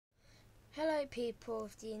Hello people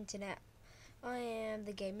of the internet, I am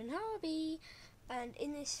the Gaming Harvey, and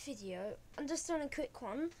in this video I'm just doing a quick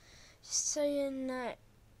one saying that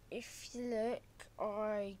if you look,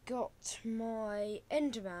 I got my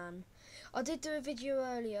Enderman. I did do a video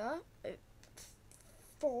earlier at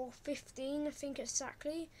 4:15 I think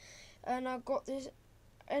exactly, and I got this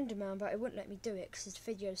Enderman, but it wouldn't let me do it because this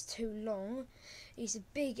video is too long. He's a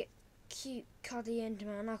big cute cuddly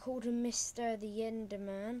Enderman. I called him Mr. the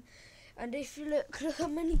Enderman. And if you look how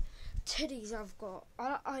many teddies I've got.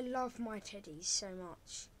 I love my teddies so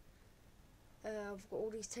much. I've got all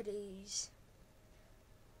these teddies.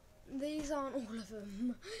 These aren't all of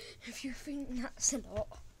them, if you think that's a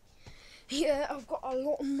lot. Yeah, I've got a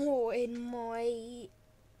lot more in my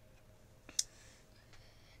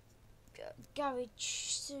garage,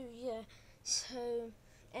 so yeah. So,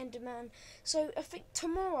 Enderman. So, I think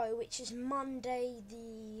tomorrow, which is Monday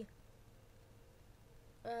the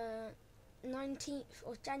 19th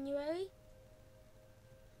of January.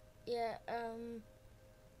 Yeah,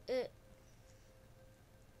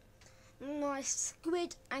 my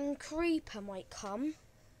squid and creeper might come.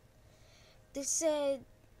 They said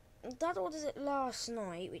Dad ordered it last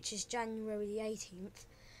night, which is January the 18th.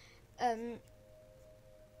 And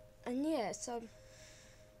yeah, so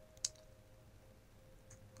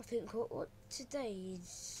I think what today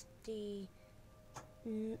is the.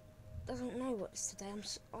 I don't know what's today.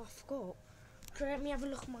 I forgot. Let me have a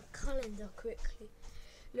look at my calendar quickly.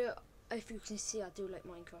 Look, if you can see, I do like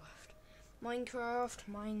Minecraft,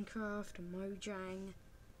 Mojang,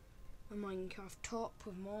 a Minecraft top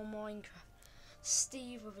with more Minecraft,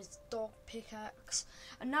 Steve with his dog pickaxe,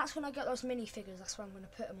 and that's when I get those minifigures. That's when I'm going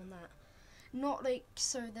to put them on that. Not like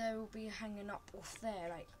so they will be hanging up off there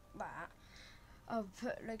like that. I'll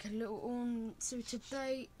put like a little on. So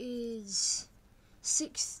today is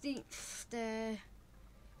 16th. There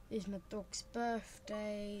is my dog's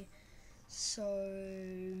birthday. So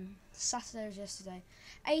Saturday was yesterday.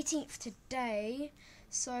 18th today.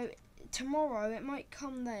 So tomorrow it might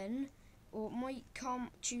come then, or it might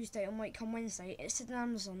come Tuesday, or might come Wednesday. It said on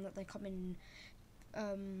Amazon that they come in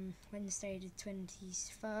Wednesday the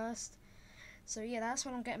 21st. So yeah, that's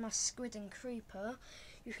when I'm getting my squid and creeper.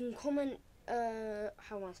 You can comment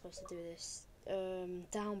how am I supposed to do this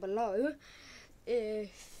down below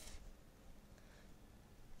if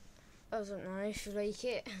I don't know if you like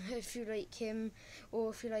it, if you like him, or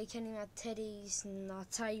if you like any of my teddies, and I'll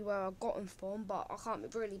tell you where I got them from, but I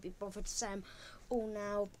can't really be bothered to say them all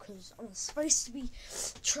now because I'm supposed to be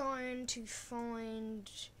trying to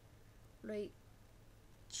find like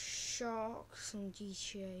sharks on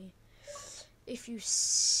GTA. If you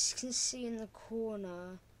can see in the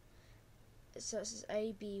corner, it says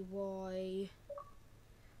ABY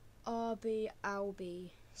RB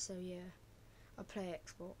Albi, so yeah. I play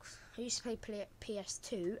Xbox. I used to play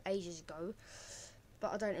PS2 ages ago,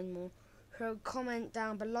 but I don't anymore. So comment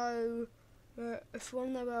down below if you want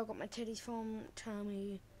to know where I got my teddies from. Tell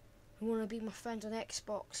me. If you want to be my friend on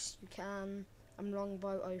Xbox, you can. I'm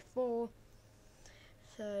Longbow04.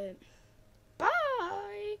 So